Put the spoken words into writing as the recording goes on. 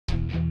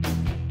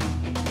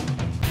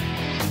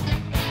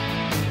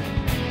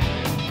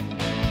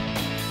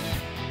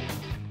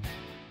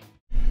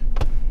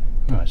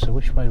so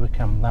which way we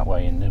come? That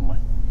way in, didn't we?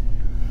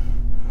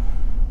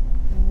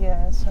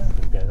 Yeah, so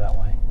We go that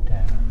way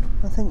down.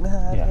 I think we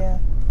have, yeah.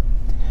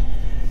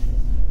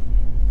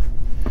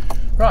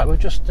 Right, we're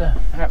just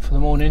out for the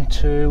morning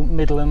to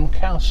Middleham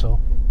Castle,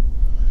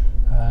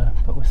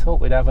 but we thought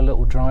we'd have a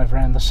little drive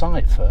around the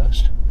site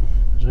first,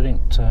 because we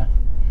didn't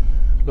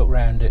look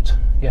round it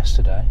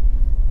yesterday.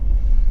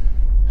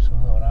 So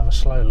I thought I'd have a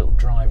slow little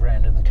drive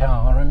round in the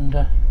car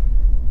and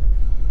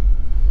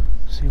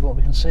see what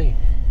we can see.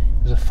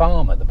 There's a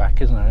farm at the back,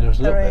 isn't there? There was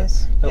a little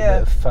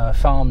bit of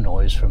farm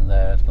noise from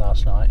there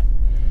last night.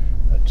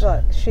 But,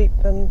 like sheep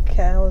and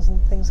cows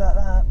and things like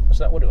that. Was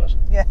that what it was?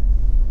 Yeah.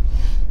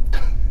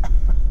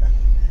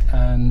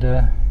 And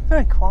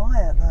very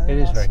quiet though. It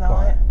is very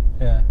quiet.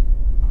 Yeah.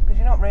 Because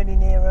you're not really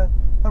near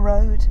a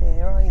road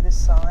here, are you? This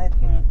side.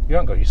 Yeah. You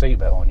haven't got your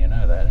seatbelt on, you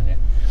know that, haven't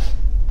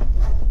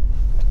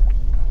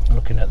you?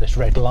 Looking at this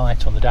red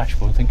light on the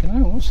dashboard, thinking,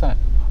 oh, what's that?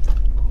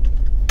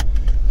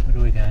 Where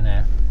do we go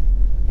now?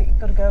 I think you've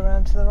got to go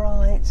around to the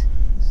right.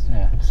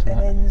 Yeah. It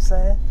ends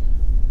there.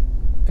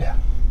 Yeah.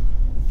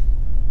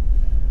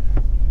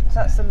 So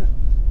that's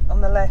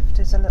on the left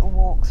is a little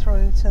walk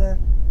through to the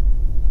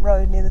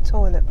road near the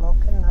toilet block,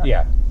 isn't it?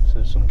 Yeah, so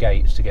there's some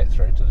gates to get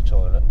through to the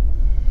toilet.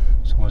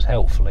 Someone's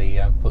helpfully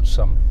put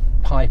some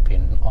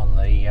piping on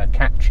the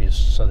catches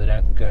so they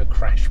don't go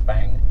crash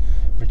bang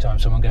every time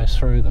someone goes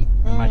through them.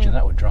 Imagine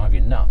that would drive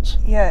you nuts.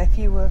 Yeah, if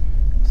you were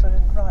sort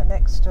of right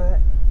next to it.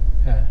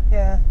 Yeah.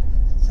 Yeah.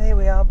 So here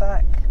we are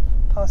back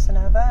passing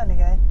our van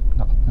again.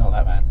 Not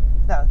that van.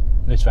 No.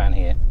 This van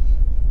here.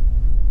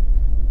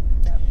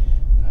 Yeah.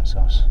 That's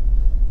us.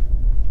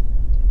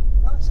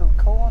 Nice little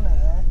corner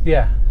there.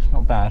 Yeah, it's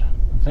not bad.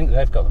 I think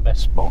they've got the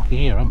best spot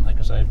here, haven't they?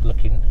 Because they're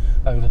looking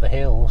over the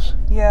hills.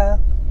 Yeah.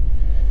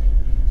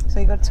 So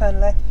you've got to turn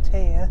left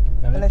here.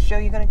 Unless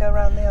you're going to go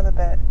around the other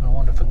bit. I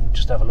wonder if we can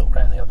just have a look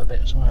around the other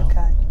bit as well.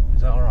 Okay.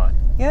 Is that alright?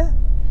 Yeah.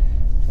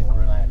 I think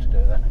we're allowed to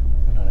do that.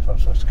 I don't know if I'm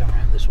supposed to come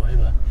around this way,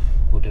 but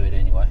we'll do it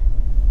anyway.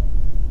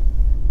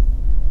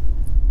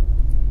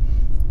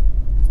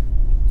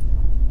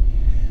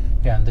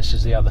 Yeah, and this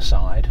is the other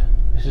side.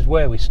 This is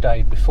where we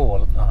stayed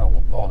before,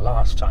 or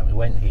last time we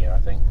went here, I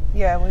think.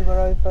 Yeah, we were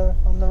over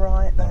on the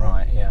right there. On the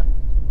right, yeah.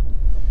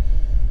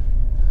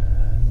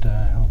 And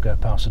I'll go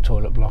past the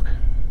toilet block.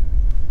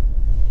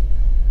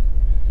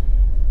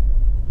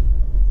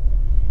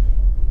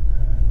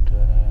 And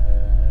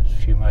a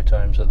few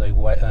motorhomes at the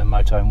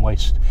motorhome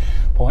waste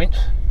point.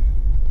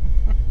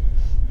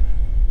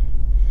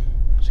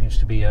 Seems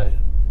to be a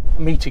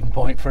meeting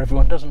point for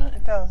everyone, doesn't it?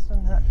 It does,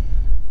 doesn't it?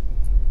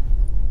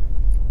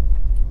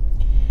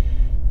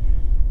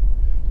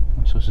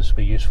 So this will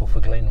be useful for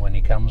Glyn when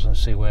he comes and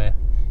see where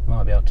he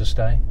might be able to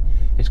stay.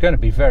 It's going to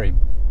be very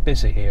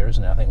busy here,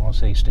 isn't it? I think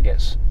once Easter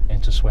gets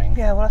into swing.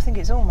 Yeah, well I think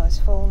it's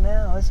almost full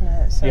now, isn't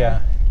it? So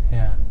yeah.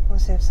 We'll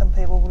see if some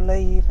people will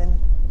leave in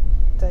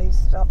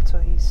days up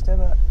to Easter,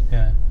 but...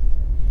 Yeah.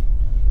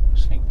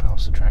 Sneak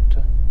past the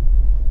tractor.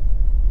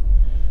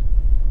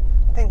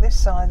 I think this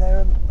side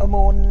there are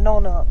more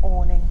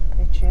non-awning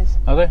pitches.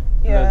 Are they?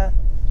 Yeah.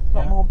 A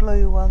lot more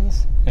blue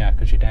ones. Yeah,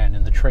 because you're down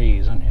in the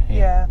trees, aren't you?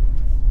 Yeah.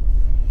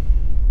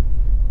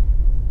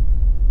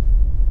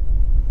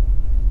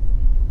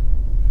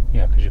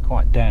 Yeah, because you're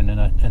quite down in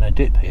a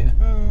dip here.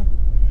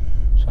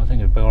 So I think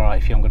it'd be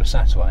alright if you haven't got a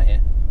satellite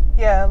here.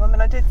 Yeah, I mean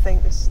I did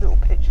think this little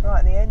pitch right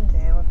at the end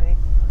here would be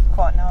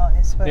quite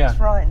nice, but it's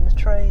right in the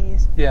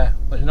trees. Yeah,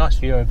 but it's a nice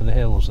view over the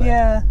hills there.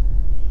 Yeah,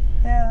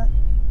 yeah.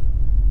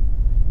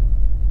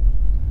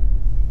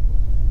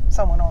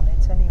 Someone on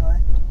it anyway.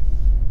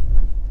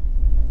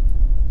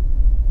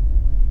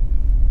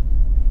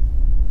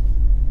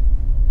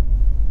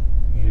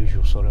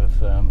 Usual sort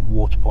of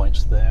water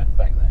points there,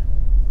 back there.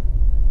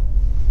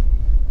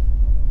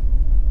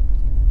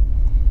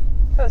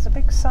 So it's a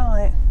big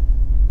site.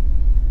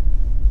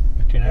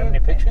 Do you know any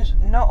pictures?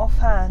 Not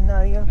offhand,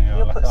 no. You'll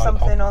put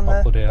something on the...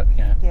 I'll put it,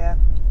 yeah. Yeah.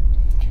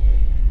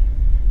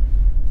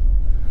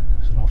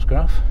 It's an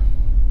autograph.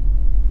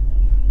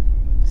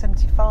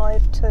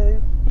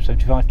 75-2.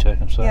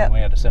 75-2, so we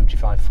had a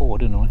 75-4,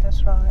 didn't we?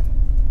 That's right.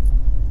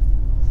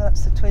 So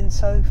that's the twin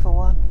sofa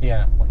one.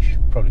 Yeah, which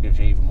probably gives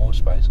you even more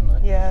space, doesn't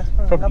it? Yeah,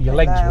 it's probably your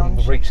legs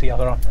wouldn't reach the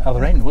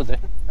other end, would they?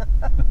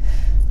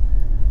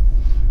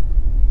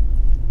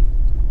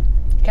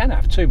 You can't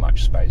have too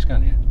much space,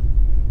 can you?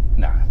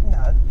 No.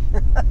 No.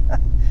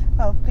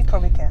 Well, you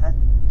probably can.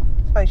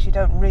 Space you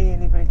don't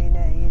really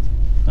need.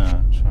 No,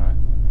 that's right.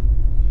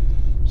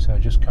 So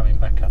just coming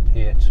back up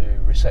here to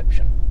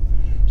reception.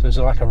 So there's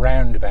like a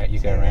roundabout you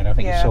go around. I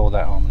think you saw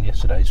that on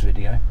yesterday's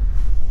video.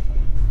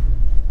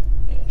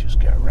 You just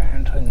go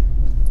around and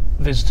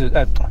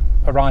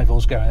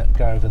arrivals go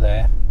over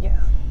there. Yeah.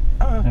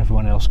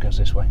 Everyone else goes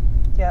this way.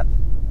 Yep.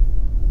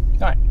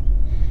 Right.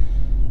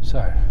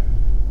 So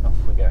off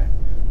we go.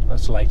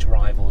 That's late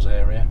arrivals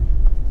area.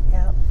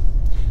 Yeah.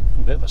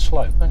 A bit of a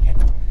slope, aren't you?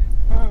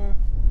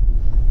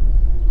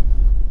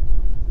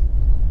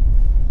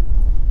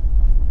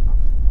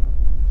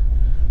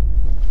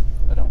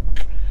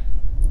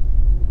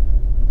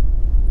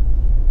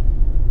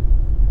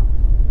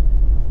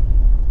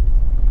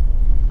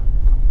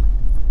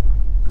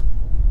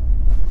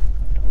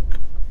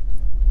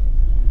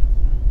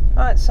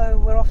 so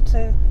we're off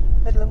to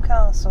Middleham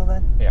Castle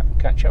then. Yeah,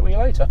 catch up with you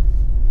later.